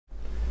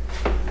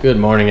Good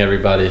morning,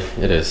 everybody.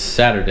 It is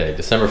Saturday,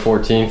 December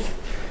 14th,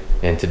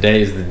 and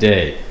today is the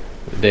day.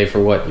 The day for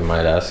what, you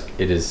might ask?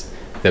 It is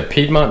the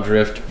Piedmont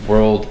Drift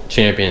World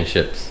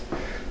Championships.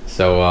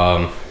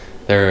 So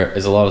there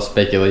is a lot of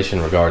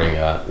speculation regarding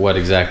what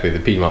exactly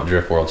the Piedmont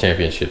Drift World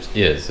Championships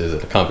is. Is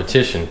it a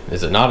competition?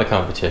 Is it not a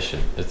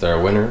competition? Is there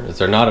a winner? Is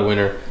there not a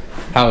winner?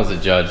 How is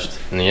it judged?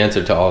 And the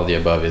answer to all of the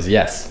above is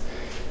yes.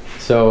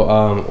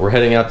 So we're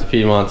heading out to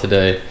Piedmont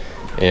today,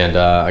 and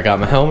I got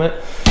my helmet,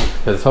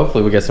 because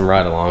hopefully we get some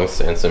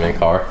ride-alongs and some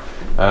in-car.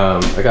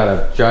 I got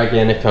a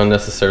gigantic,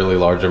 unnecessarily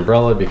large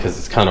umbrella because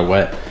it's kind of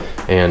wet,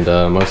 and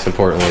most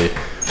importantly,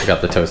 I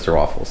got the toaster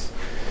waffles.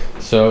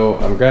 So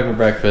I'm grabbing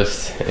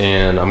breakfast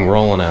and I'm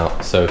rolling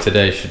out. So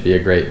today should be a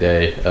great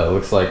day.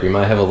 Looks like we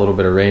might have a little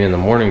bit of rain in the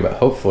morning, but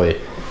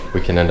hopefully we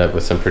can end up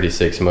with some pretty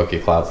sick smoky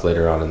clouds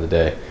later on in the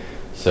day.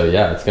 So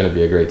yeah, it's gonna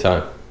be a great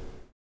time.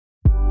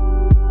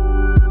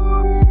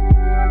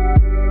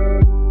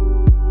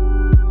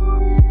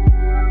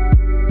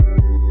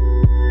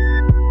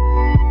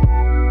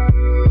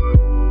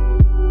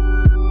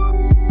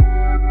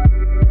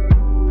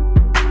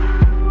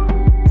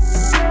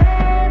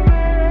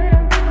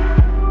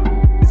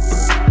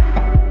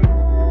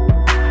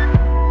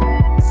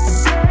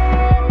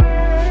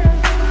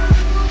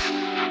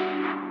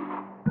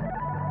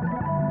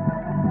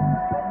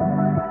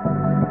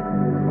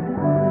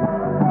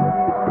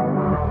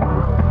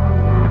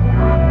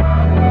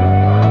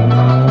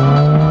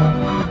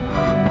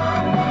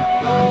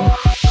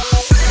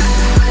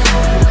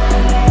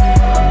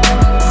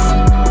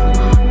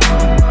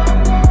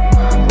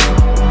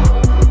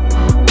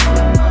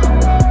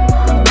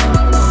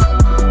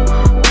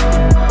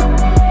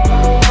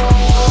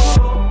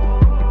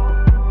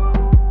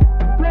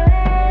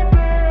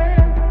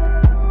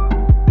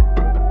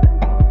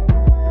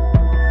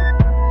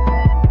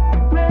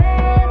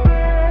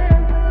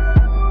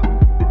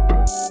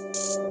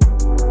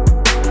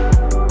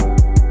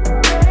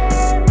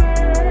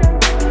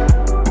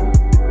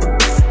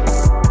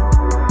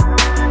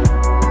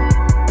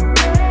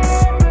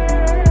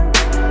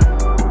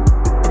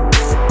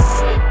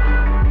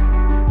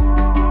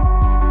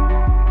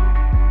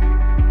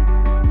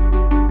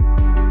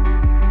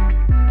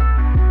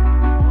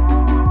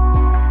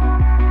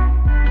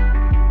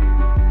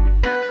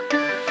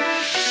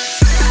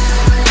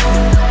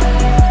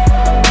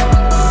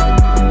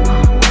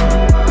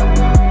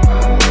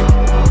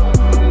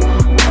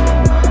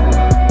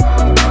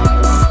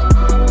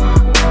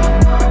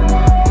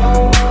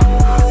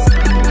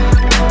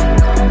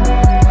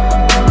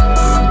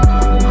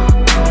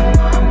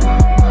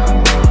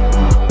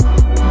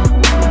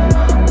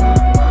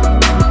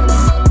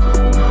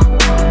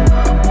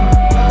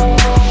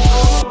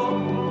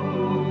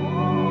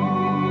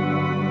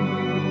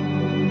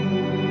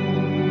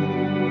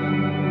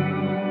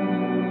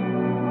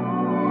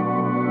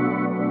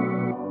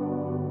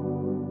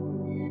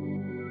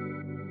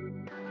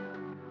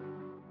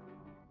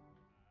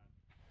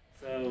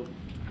 So,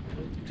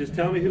 just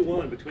tell me who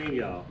won between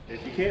y'all.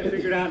 If you can't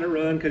figure it out in a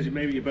run because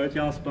maybe you both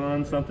y'all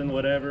spun something,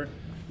 whatever,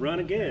 run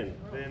again.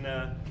 Then,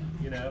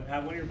 you know,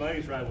 have one of your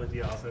buddies ride with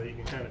y'all so you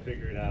can kind of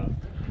figure it out.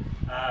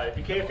 If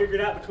you can't figure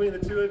it out between the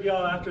two of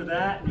y'all after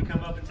that, and you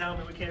come up and tell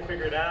me we can't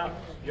figure it out,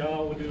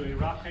 y'all will do a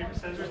rock, paper,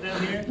 scissors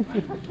down here.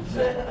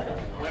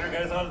 Winner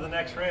goes on to the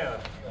next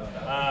round.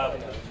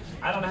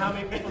 I don't know how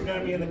many people are going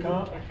to be in the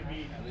comp. There could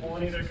be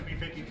 20, there could be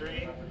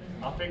 53.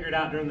 I'll figure it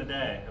out during the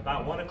day.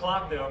 About 1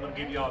 o'clock though, I'm going to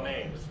give you all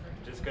names.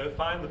 Just go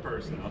find the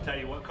person. I'll tell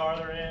you what car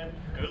they're in.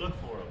 Go look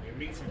for them. You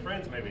meet some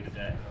friends maybe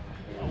today.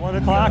 At 1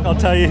 o'clock, I'll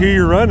tell you who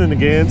you're running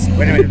against.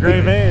 Wait a minute.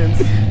 Gray vans.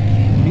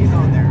 He's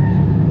on there.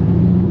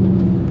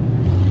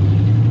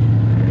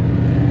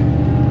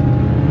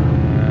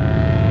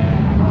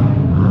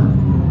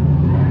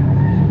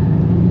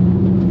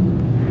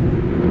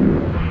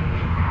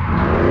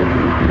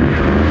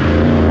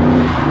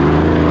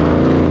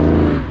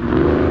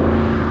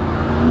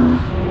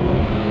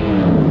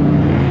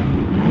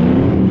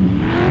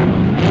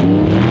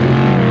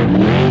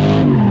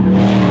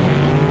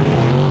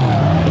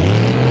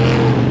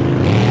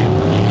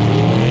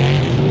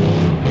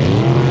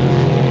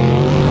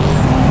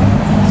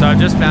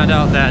 Just found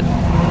out that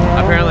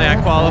apparently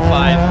I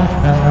qualified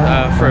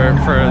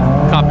for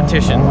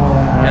competition,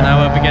 and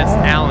I'm up against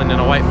Alan in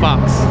a white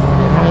Fox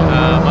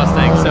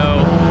Mustang.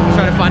 So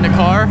try to find a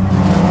car,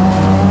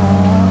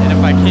 and if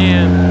I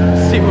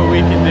can, see what we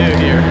can do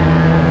here.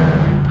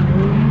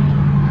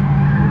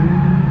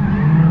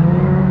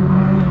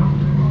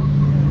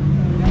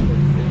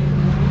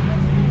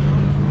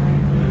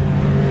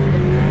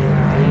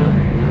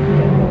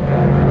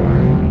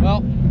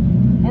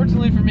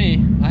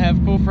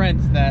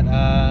 Friends that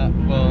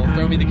will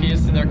throw me the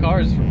keys to their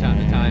cars from time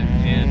to time,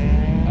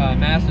 and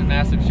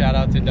massive shout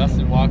out to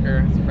Dustin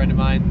Walker. He's a friend of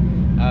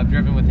mine. I've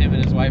driven with him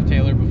and his wife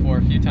Taylor before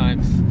a few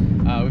times.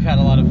 We've had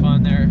a lot of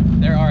fun there.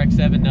 They're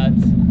RX-7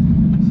 nuts.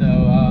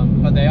 So,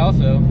 but they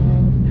also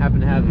happen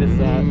to have this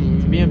it's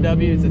a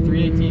BMW. It's a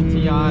 318 Ti.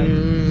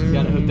 He's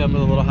got it hooked up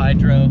with a little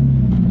hydro,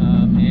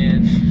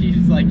 and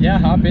he's like, "Yeah,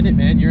 hop in it,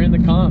 man. You're in the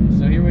comp."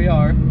 So here we we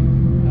are.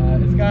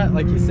 It's got,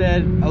 like he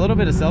said, a little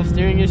bit of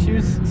self-steering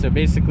issues. So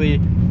basically,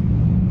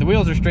 the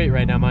wheels are straight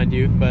right now, mind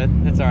you, but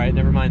that's all right.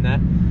 Never mind that.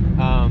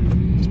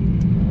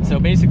 So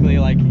basically,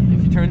 like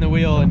if you turn the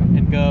wheel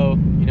and go,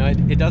 you know,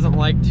 it doesn't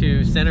like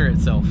to center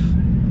itself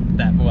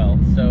that well.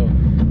 So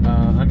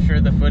I'm sure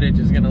the footage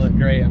is gonna look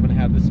great. I'm gonna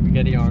have the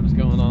spaghetti arms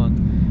going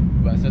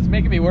on, but so it's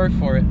making me work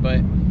for it. But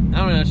I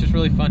don't know, it's just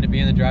really fun to be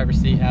in the driver's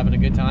seat, having a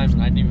good time,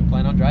 and I didn't even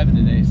plan on driving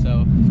today.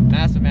 So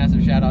massive,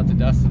 massive shout out to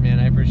Dustin, man.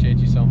 I appreciate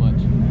you so much.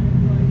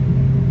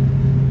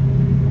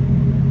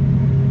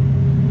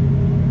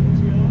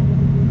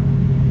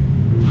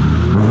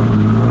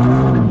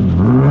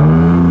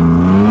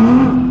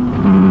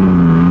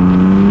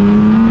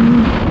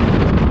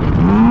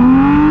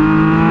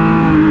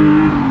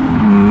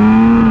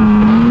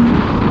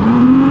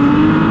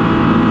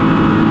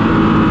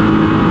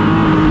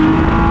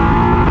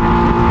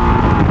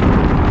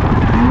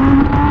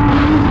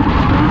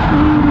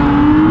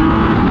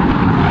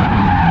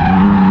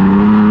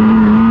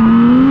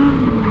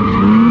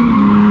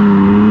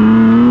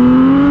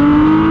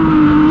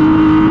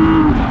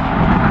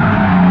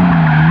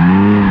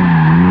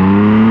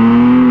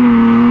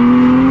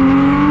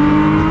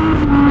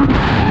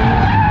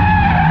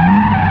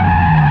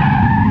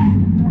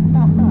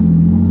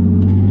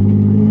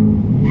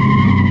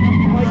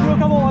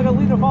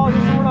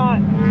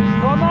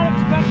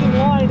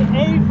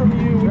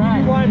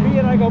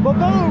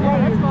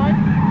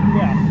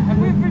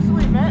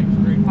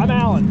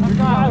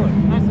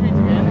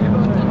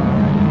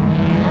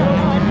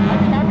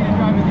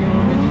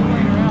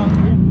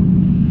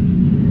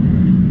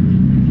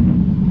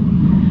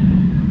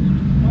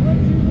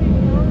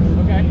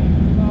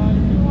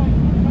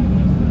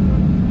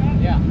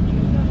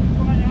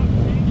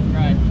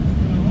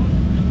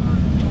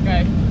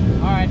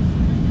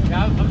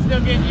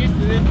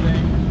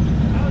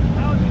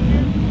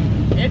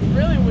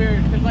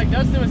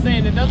 Dustin was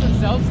saying it doesn't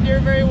self-steer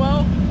very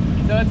well,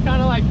 so it's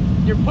kind of like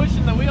you're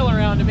pushing the wheel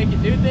around to make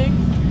it do things,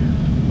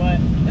 but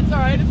it's all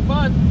right, it's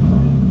fun.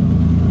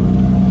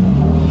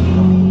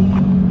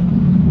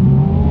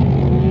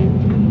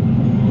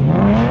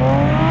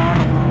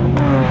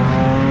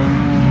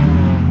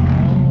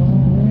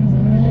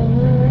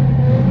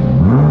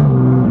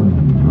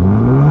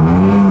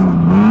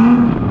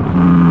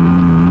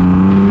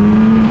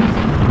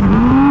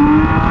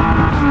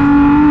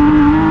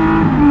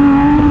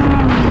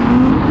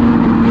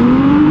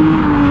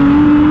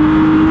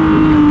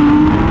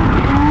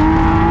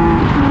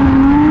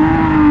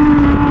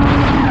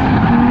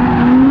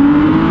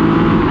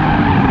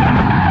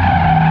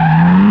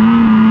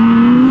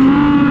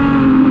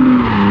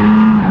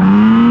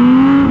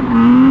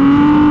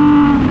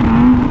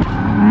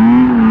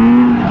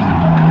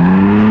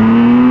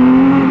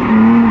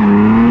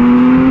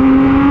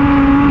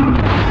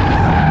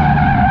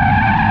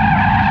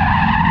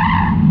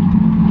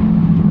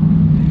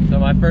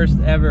 First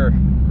ever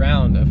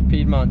round of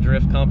Piedmont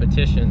drift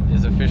competition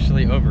is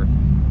officially over.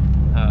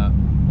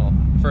 Well,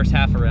 first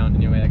half a round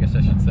anyway, I guess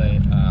I should say.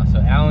 So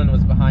Alan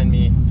was behind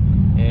me,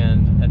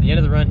 and at the end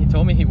of the run, he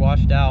told me he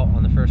washed out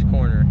on the first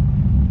corner,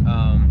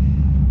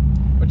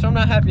 which I'm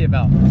not happy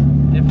about.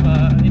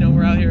 If you know,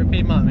 we're out here at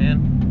Piedmont,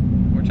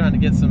 man, we're trying to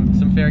get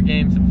some fair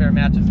games, some fair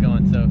matches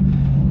going. So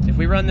if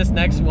we run this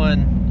next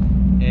one,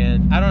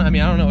 and I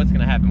don't know what's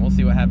gonna happen. We'll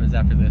see what happens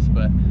after this,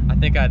 but I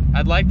think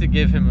I'd like to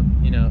give him,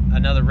 you know,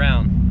 another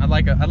round. I'd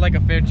like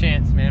a fair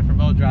chance, man, for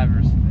both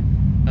drivers.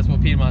 That's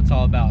what Piedmont's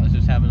all about, is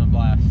just having a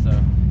blast.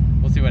 So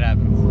we'll see what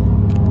happens.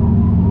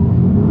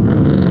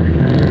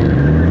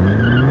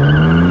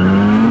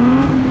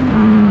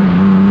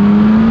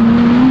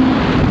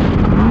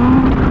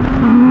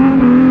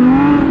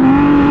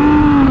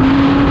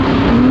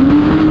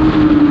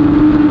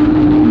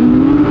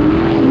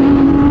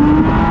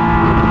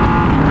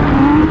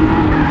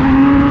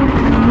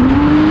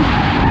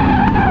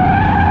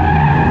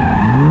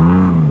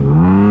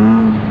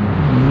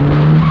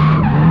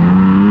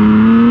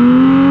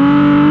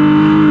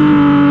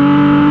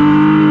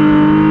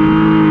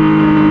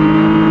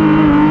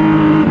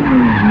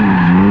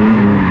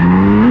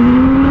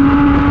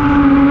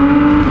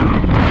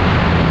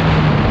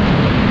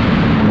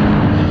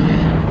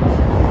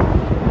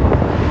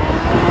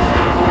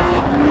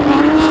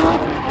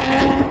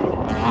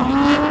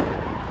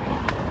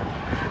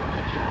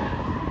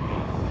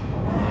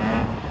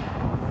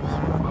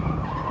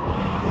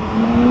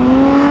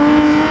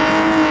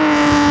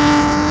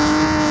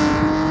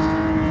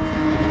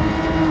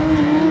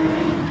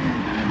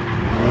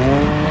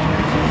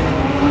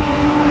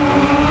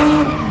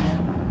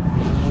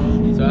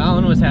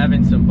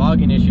 Having some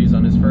bogging issues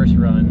on his first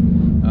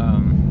run,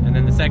 and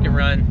then the second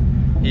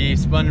run he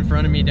spun in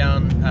front of me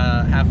down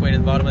halfway to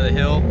the bottom of the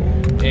hill,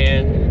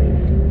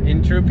 and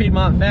in true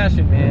Piedmont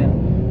fashion,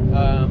 man,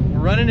 we're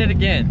running it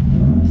again.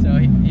 So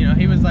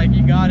he was like,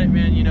 "You got it,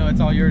 man, you know, it's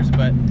all yours."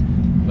 But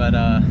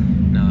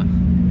no,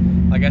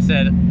 like I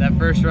said, that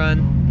first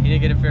run he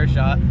didn't get a fair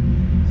shot,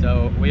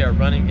 so we are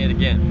running it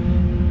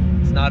again.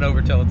 It's not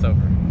over till it's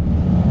over.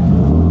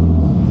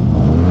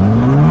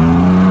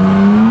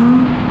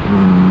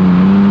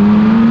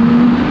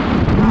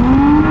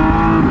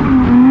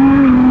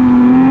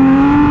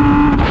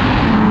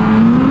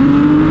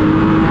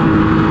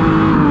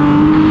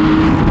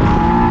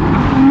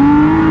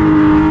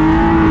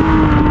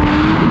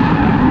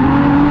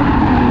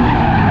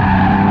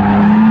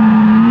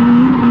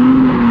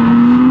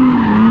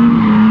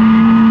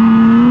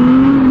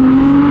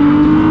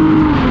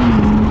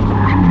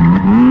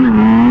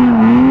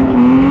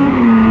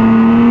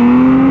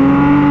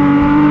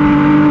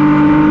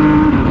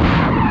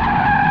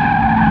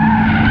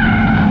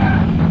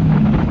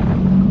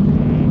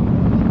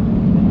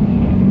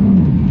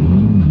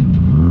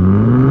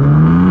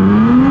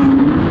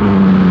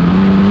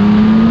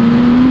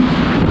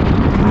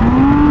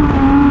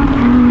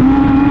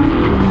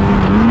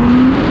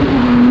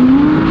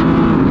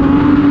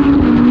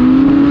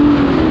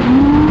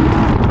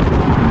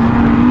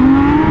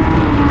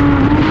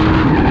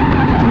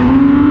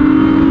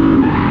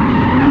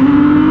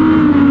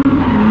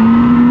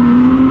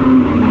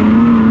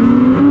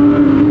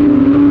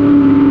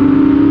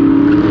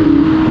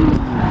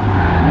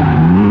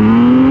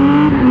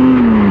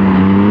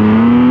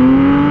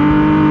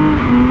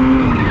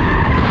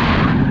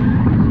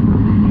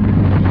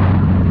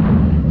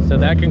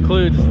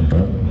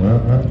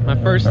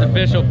 first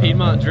official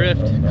Piedmont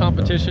Drift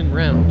competition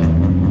round.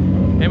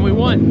 And we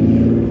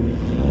won.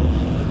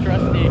 The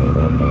trusty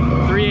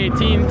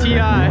 318 Ti,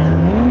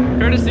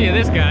 courtesy of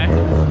this guy.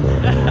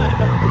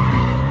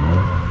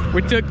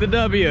 We took the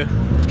W.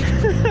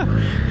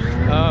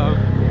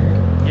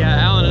 Yeah,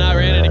 Alan and I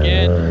ran it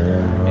again,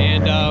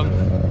 and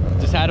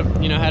just had a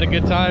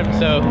good time.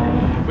 So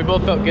we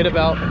both felt good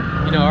about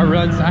our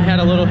runs. I had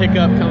a little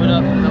hiccup coming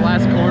up in the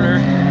last corner.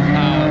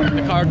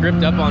 The car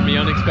gripped up on me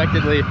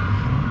unexpectedly,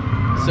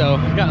 so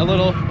got a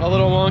little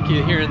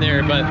wonky here and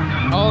there. But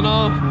all in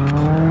all,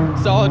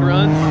 solid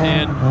runs.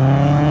 And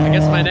I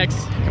guess my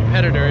next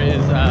competitor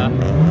is a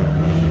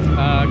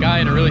guy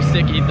in a really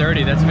sick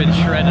E30 that's been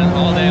shredding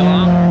all day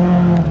long.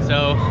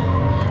 So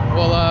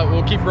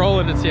we'll keep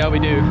rolling and see how we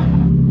do.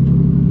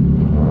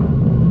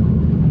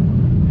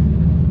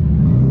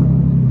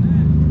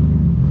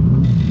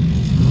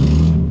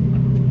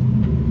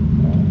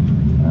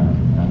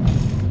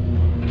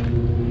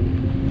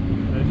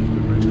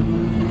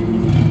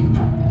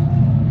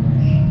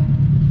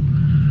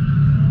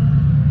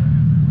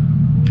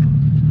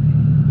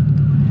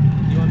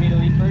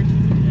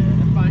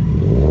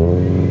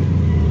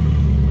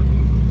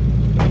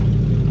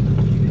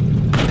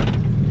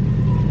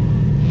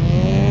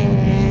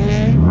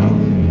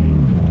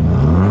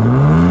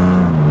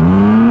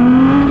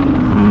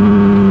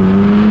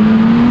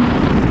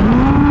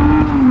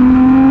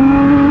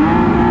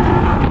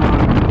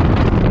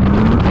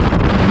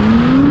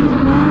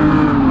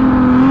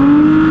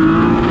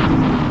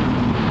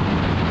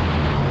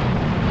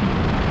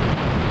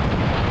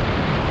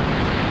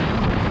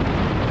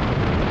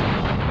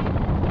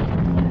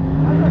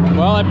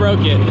 Well, I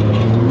broke it.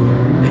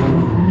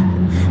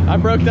 I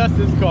broke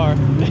Dustin's car.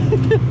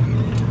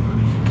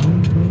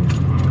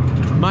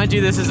 Mind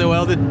you, this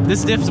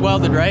diff's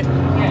welded, right?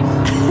 Yes.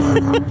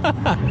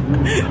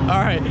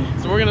 All right,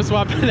 so we're gonna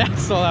swap that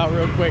axle out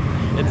real quick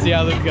and see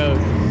how this goes.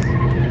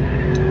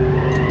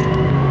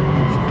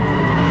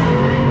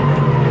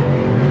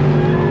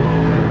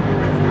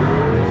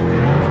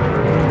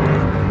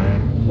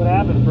 What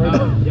happened, bro?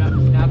 Yeah,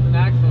 snapped an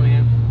axle,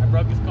 man. I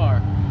broke his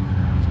car.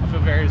 I feel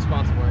very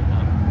responsible right now.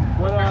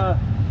 What,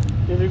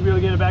 did you be able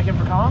to get it back in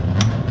for comp?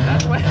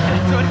 That's what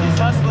he's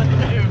hustling to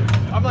do.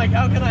 I'm like,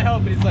 how can I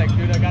help? And he's like,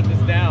 dude, I got this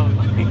down.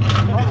 He's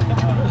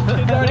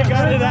already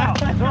got it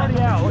out. It's already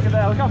out. Look at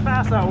that. Look how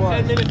fast that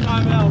was. 10-minute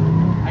timeout.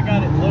 I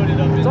got it loaded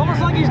up. It's almost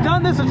like he's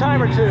done this a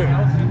time or two.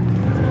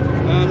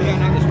 Yeah,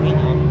 not this week.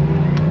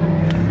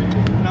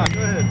 No,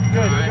 good.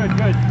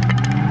 Good.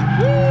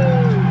 Woo!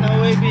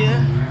 No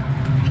ABS.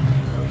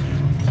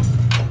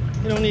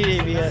 You don't need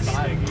ABS.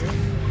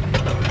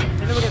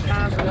 You never get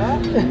time for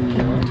that.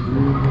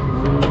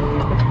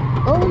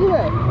 Oh, look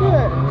at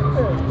that.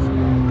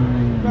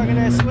 Rocking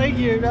that sway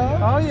gear,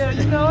 dog. Oh yeah,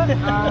 you know it.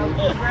 Grab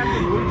the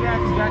blue jack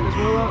and back this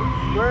wheel up.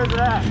 Where is it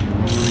at?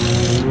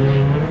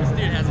 This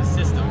dude has a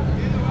system.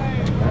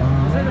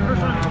 Is that the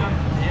first one?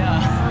 Yeah.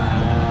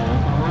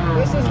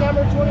 This is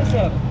number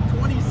 27.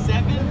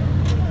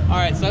 27? All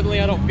right, suddenly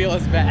I don't feel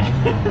as bad.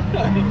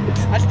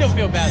 I still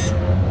feel bad.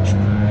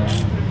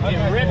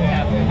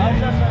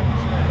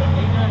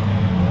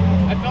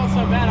 I felt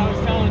so bad. I was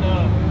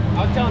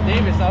telling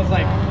Davis, I was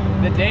like,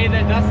 the day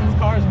that Dustin's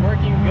car is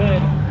working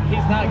good,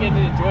 he's not getting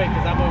to enjoy it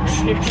because I'm over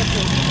here.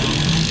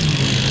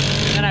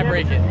 And then I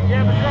break it.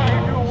 Yeah, but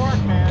you're doing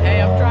work, man.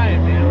 Hey, I'm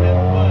trying, man. I'm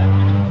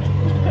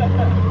having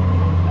fun.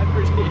 I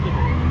appreciate it.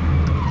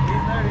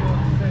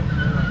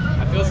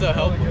 I feel so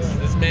helpless.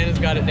 This man has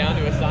got it down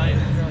to a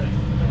science.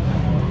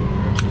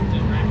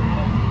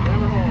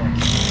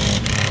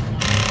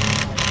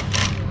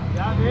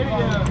 Yeah, there you go.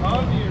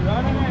 Oh, you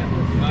running it?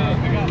 I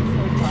got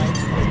so tight.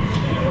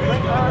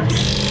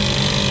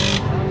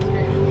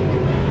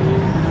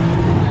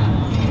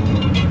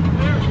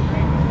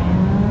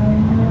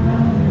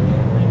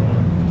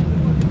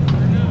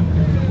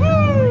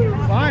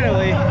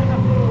 Finally.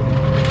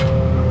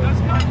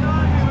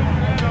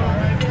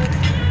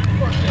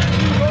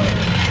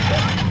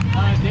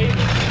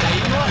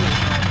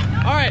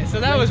 All right, so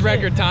that was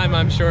record time,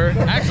 I'm sure.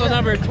 Axle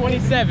number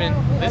 27.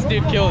 This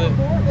dude killed it.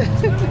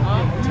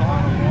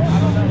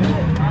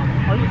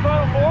 Are you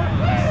final four?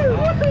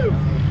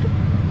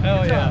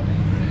 Hell yeah.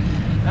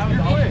 That was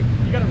awesome.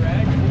 You got a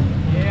rag?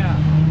 Yeah.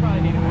 You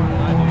probably need it more than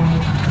I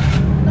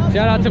do.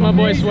 Shout out to my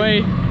boy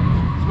Sway.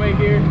 Sway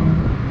here.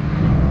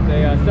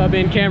 The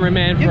sub-in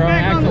cameraman for our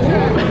axle.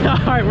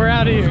 All right, we're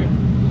out of here.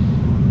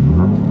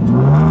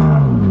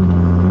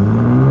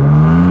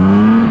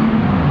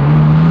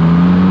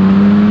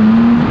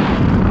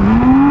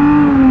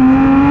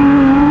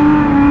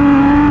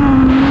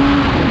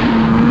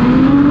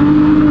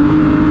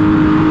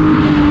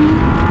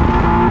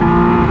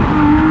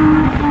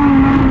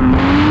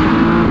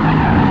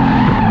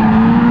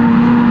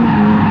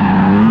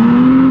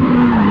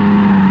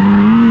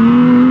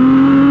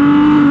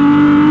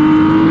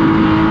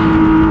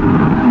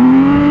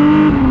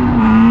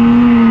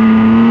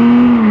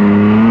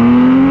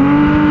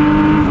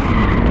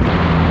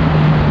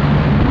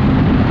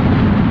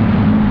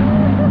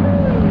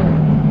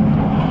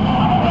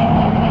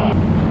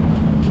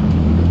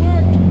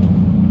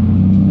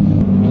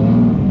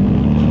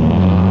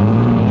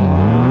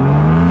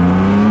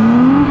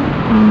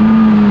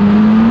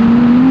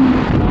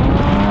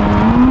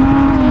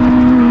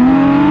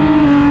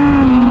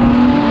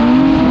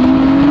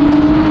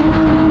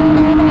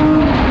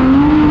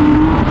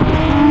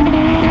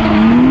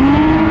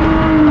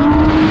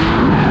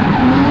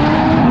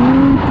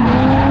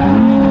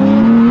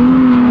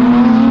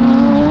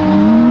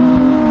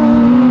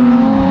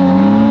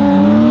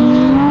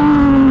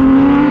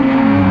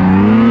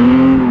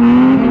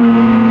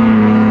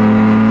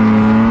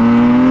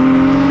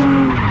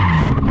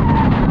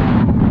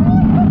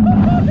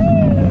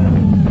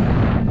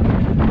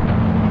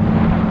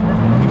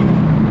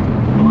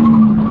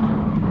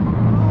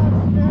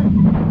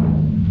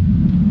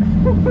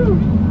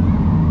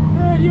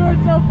 why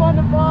it's so fun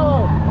to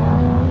follow.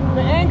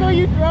 The angle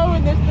you throw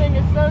in this thing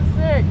is so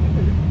sick.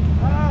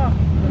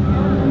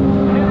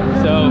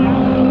 So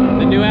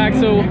the new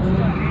axle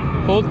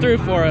pulled through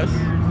for us.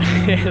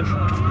 And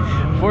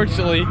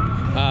fortunately,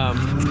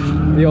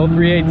 the old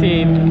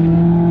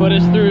 318 put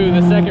us through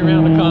the second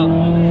round of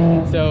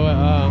comp. So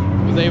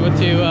was able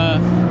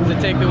to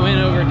take the win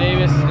over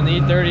Davis in the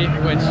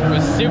E30, which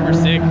was super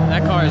sick.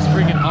 That car is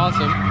freaking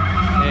awesome.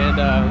 And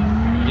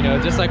you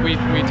know, just like we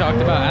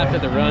talked about after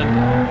the run,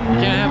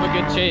 you can't have a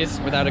good chase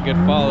without a good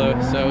follow.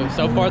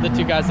 So far the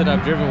two guys that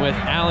I've driven with,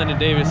 Alan and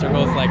Davis, are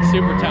both like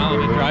super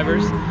talented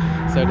drivers.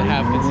 So to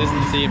have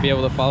consistency and be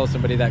able to follow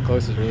somebody that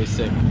close is really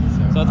sick.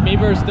 So it's me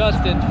versus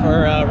Dustin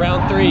for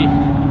round 3.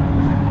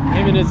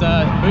 Him and his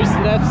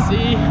boosted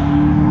FC.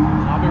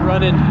 I'll be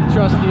running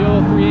trusty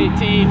old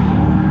 318.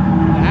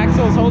 The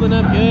axle's holding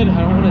up good.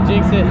 I don't want to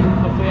jinx it.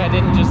 Hopefully I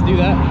didn't just do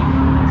that.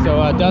 So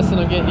Dustin,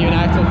 I'm getting you an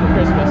axle for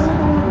Christmas.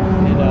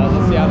 And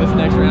let's see how this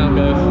next round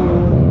goes.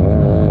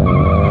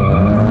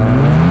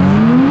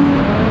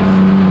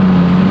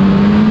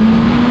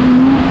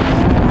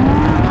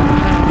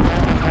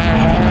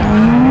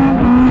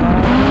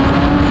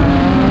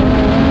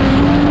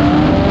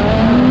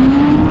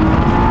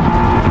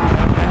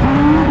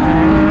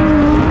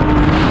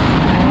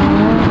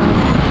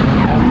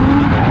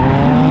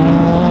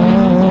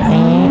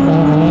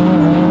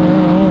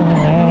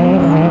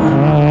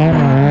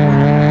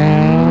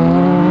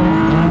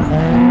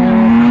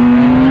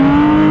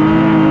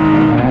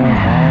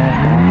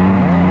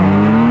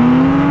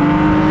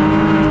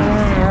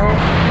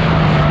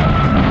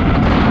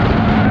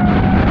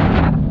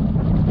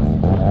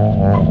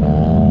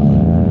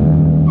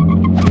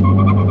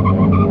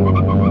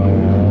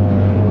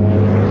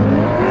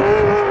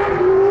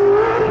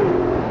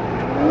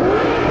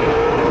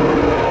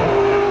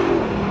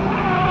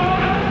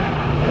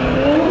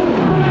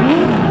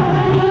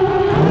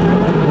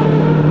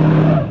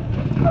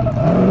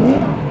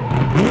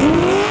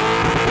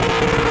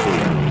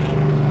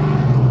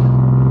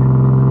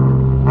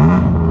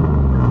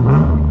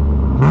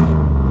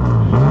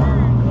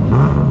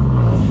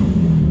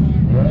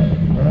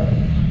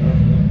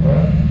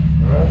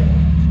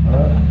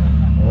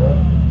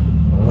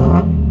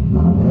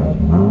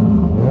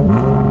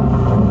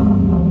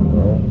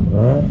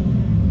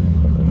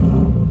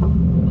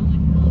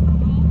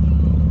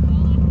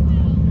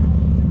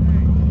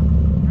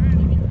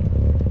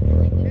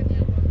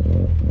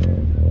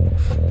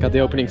 Got the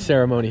opening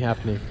ceremony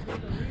happening.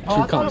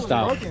 True comp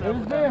style. It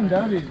was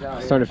BMW's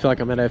out. Starting to feel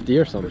like I'm at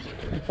FD or something.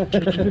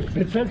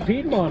 It says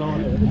Piedmont on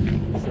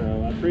it. So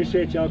I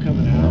appreciate y'all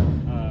coming out.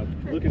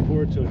 Looking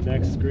forward to a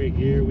next great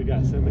year. We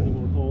got so many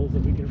more poles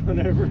that we can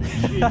run over.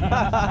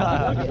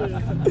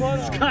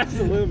 Sky's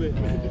the limit.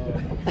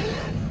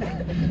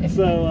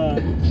 So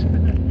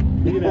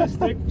you know,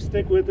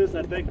 stick with us.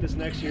 I think this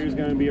next year is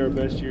going to be our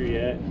best year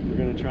yet. We're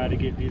going to try to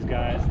get these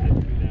guys that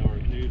are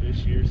new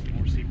this year some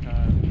more seat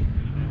time.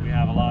 And we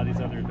have a lot of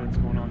these other events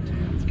going on too.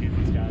 Let's get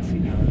these guys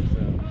seat time.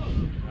 So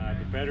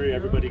the better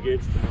everybody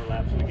gets, the more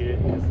laps we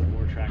get, because the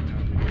more track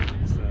time we get.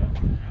 So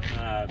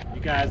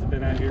you guys have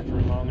been out here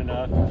for long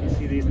enough. If you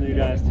see these new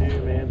guys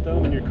too, man, throw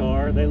them in your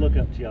car. They look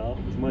up to y'all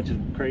as much as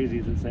crazy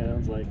as it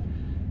sounds. Like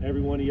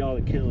every one of y'all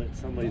that kill it,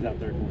 somebody's out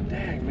there going,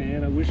 dang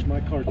man, I wish my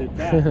car did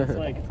that. It's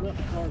like, it's not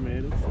the car,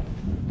 man. It's,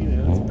 you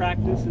know, it's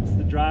practice, it's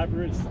the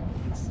driver, it's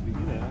you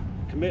know,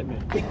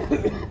 commitment.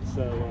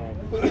 So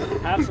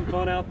have some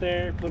fun out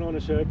there, put on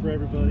a show for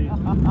everybody.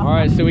 All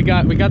right, so we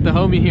got the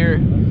homie here.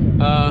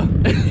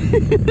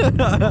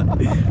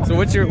 So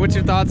what's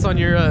your thoughts on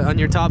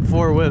your top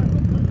 4 whip?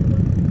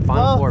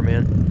 Final 4,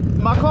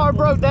 man. My car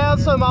broke down,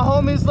 so my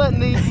homie's letting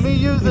me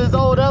use his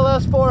old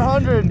LS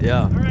 400.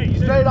 Yeah.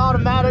 Straight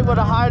automatic with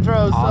a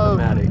hydro.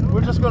 Automatic. So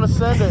we're just gonna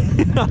send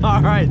it.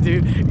 All right,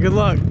 dude. Good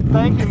luck.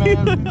 Thank you,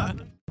 man.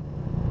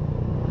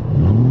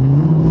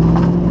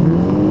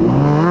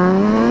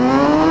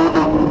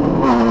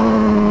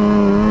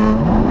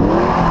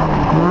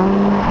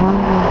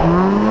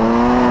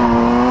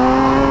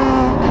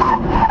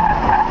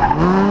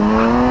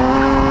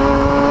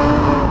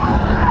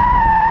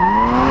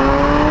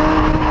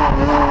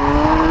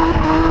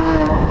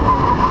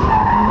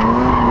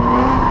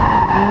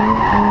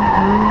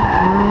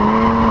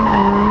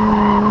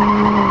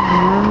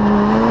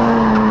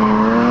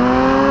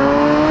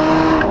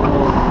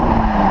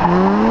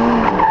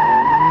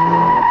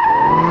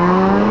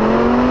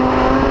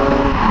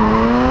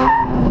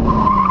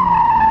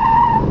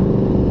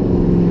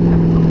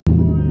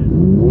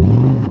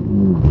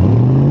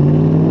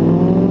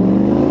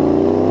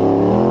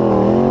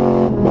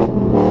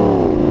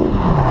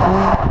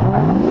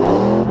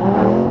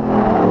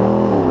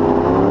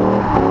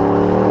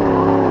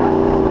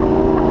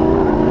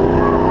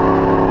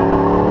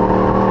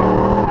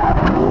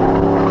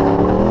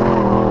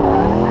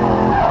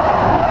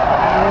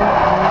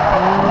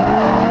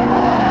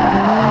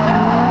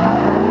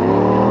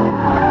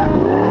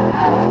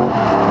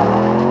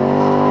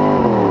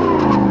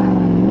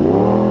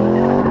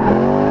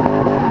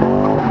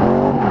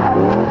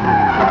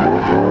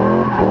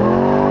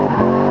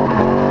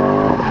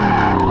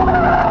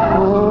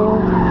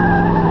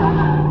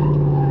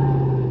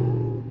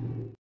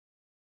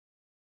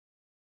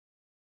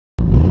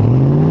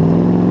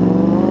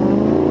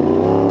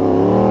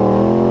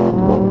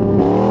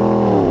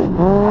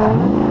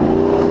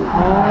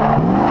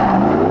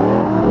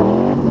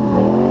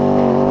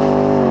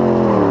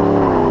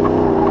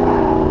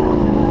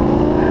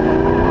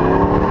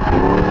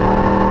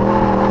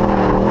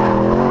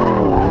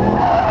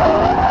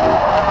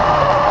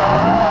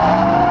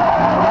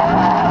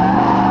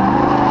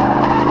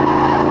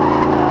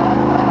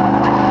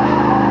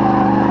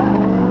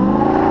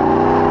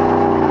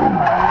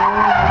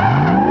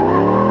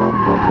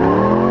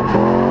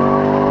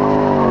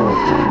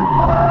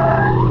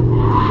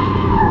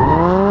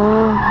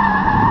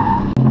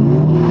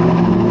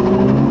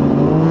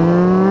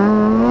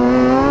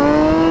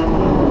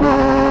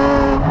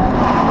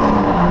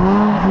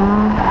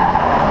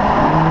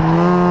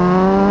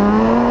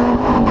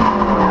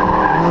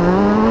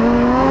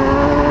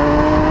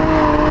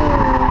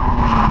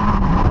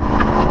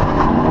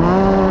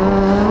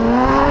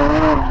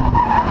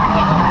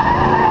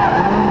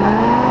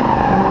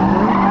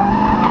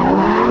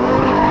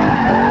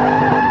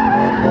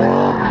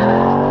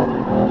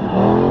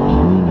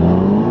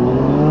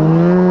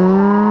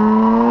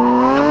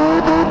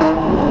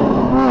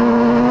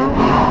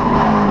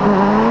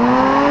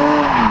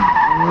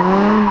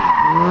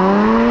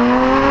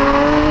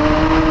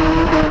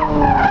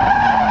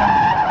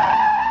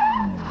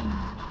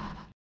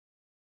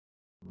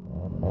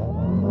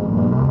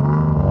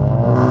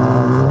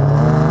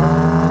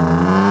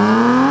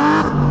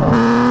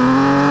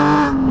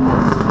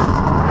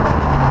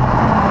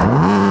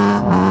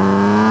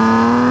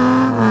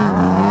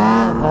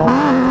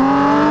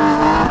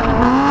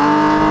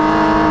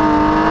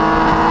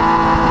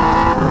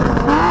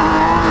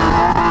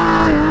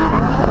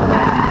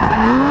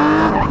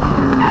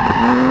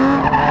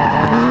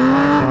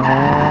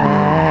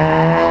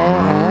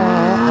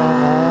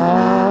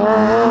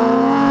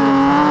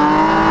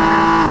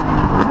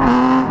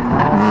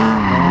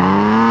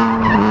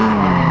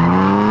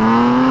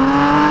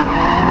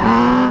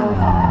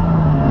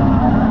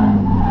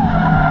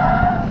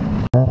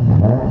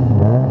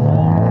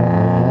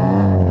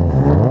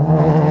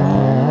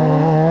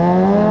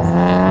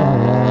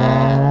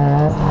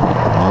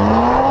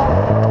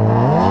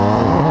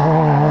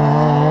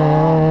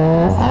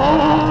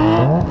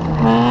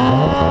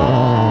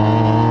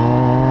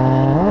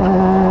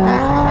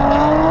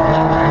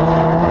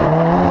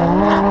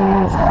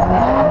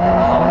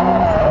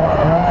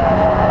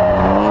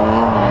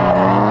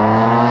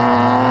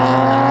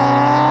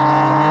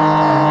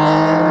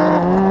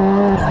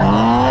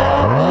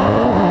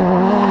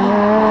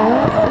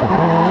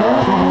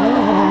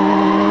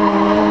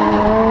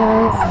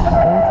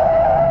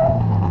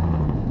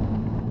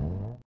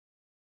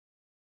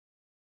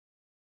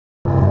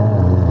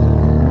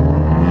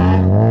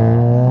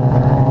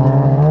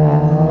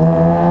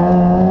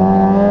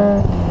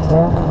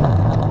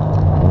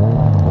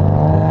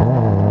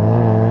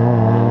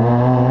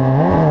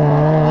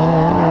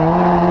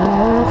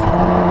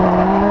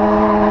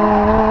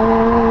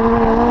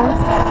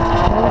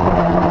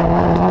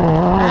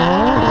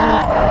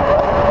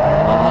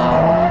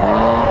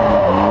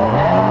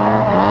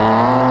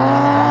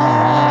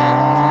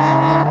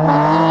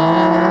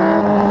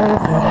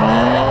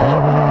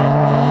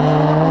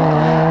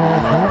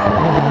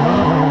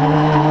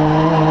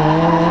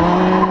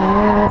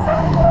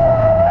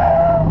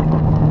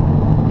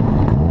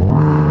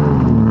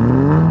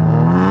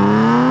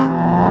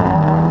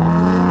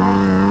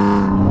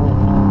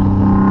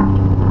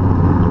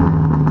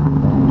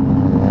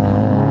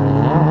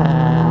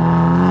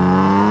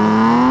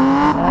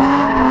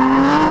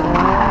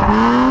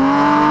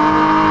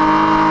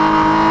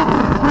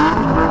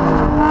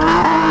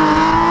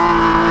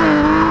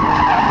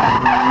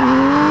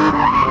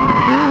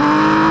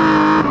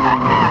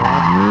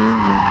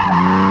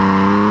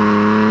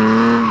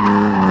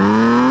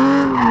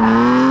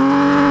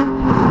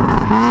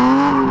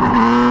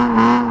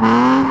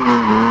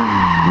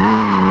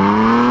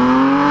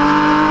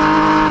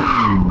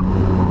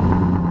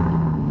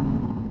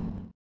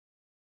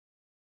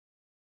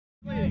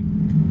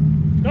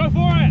 Go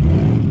for it!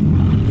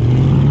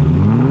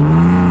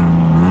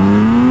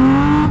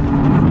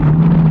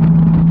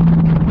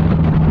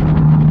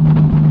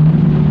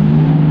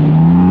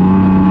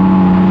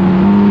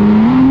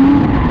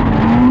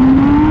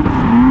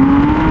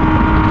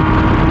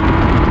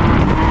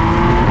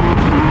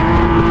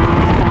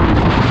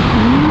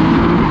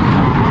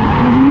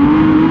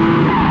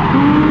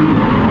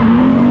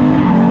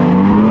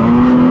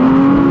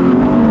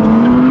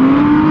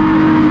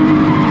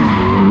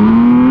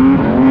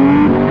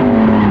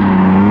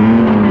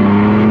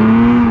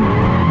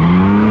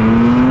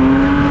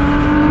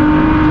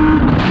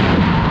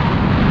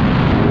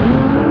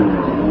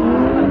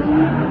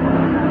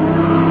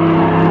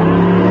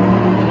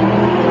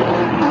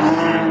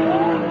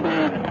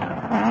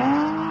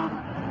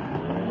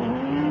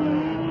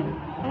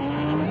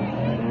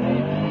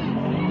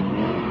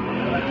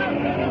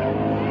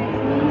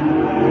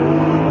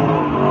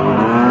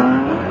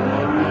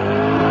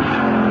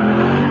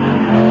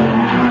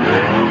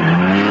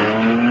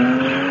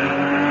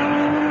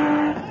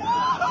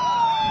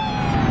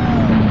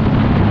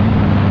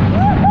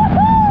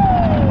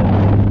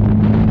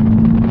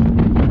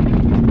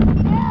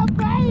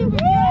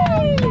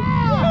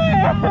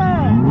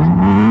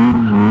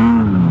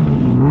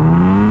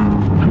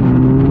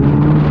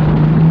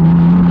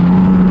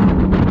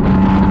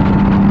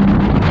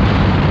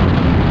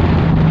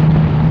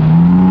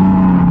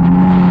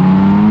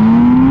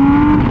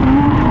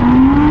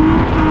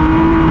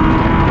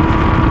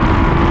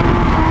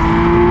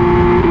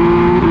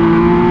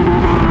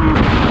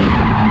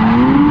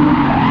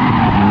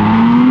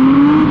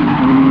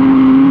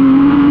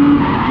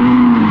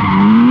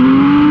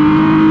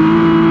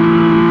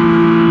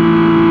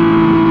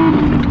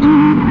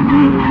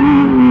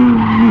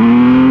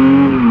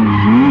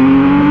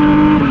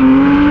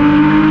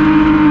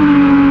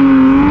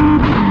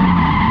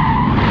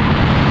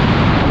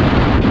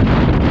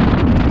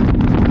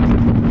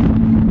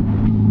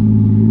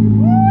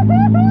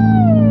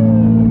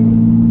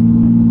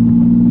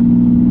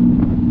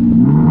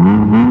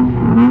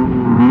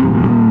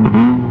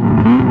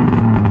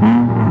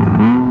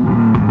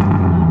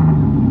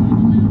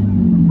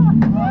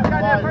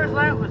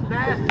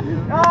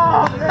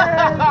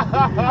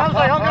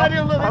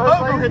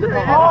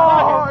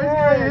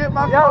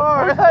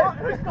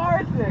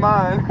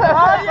 Mine.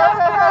 Oh,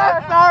 yeah,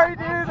 I'm sorry,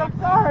 dude. I'm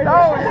sorry.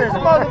 No, it's this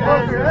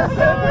motherfucker.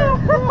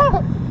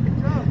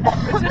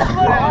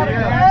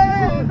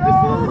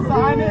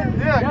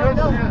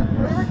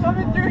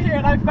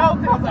 and I felt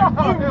it. It was like,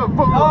 boom,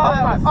 boom. Oh,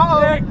 that was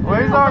sick.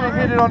 Well, he's already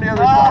hit it on the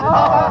other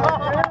side.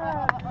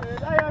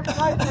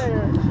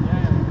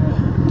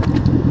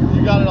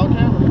 You got it on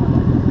camera?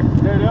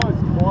 Dude, that was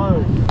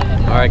close.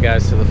 All right,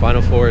 guys. So the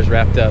final four is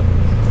wrapped up,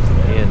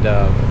 and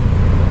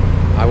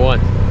I won.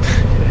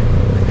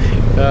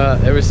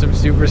 There was some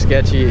super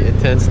sketchy,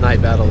 intense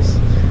night battles,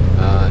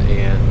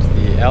 and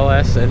the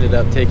LS ended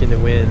up taking the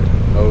win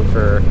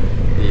over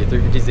the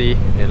 350Z,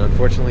 and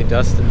unfortunately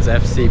Dustin's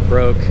FC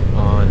broke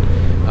on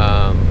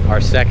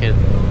our second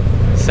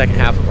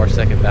half of our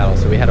second battle,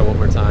 so we had it one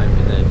more time,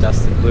 and then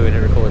Dustin blew an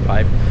intercooler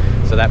pipe,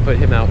 so that put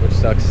him out, which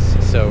sucks.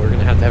 So we're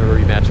gonna have to have a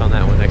rematch on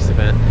that one next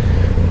event.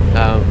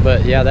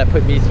 But yeah, that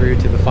put me through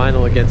to the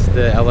final against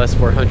the LS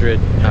 400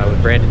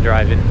 with Brandon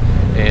driving,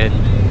 and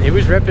it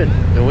was ripping,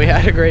 and we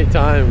had a great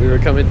time. We were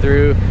coming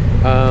through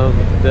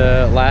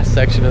the last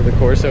section of the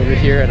course over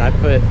here, and I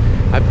put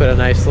a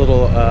nice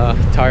little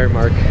tire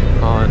mark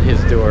on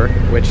his door,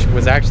 which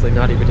was actually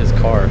not even his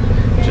car,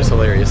 which is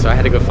hilarious. So I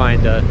had to go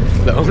find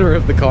the owner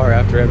of the car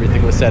after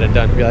everything was said and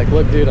done, and be like,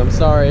 look dude, I'm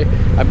sorry,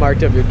 I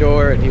marked up your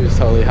door, and he was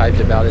totally hyped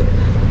about it.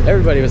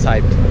 Everybody was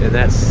hyped, and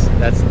that's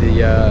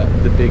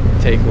the big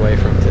takeaway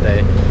from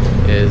today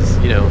is,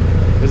 you know,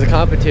 there's a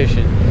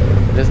competition,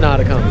 there's not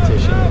a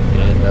competition,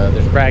 and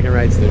there's bragging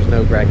rights, there's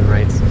no bragging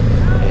rights,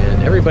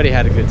 and everybody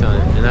had a good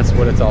time, and that's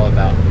what it's all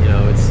about. You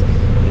know, it's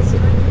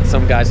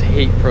some guys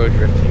hate pro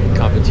drifting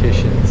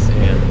competitions,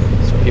 and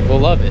some people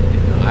love it. You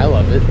know, I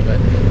love it,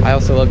 but I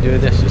also love doing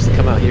this, just to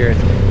come out here and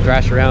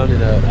thrash around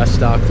in a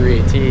stock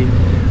 318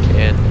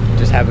 and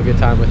just have a good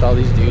time with all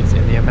these dudes.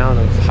 And the amount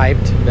of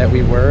hyped that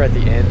we were at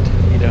the end,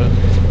 you know,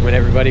 when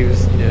everybody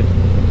was, you know,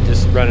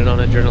 just running on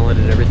adrenaline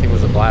and everything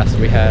was a blast.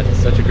 We had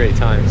such a great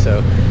time.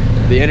 So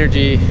the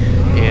energy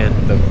and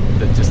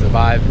just the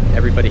vibe,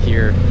 everybody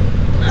here,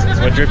 is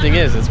what drifting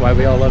is. That's why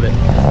we all love it.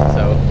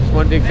 So it's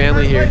one big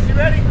family here.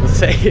 Let's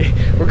say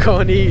we're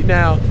going to eat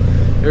now.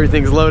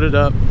 Everything's loaded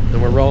up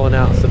and we're rolling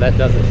out. So that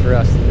does it for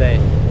us today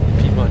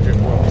in Piedmont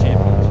Drift World.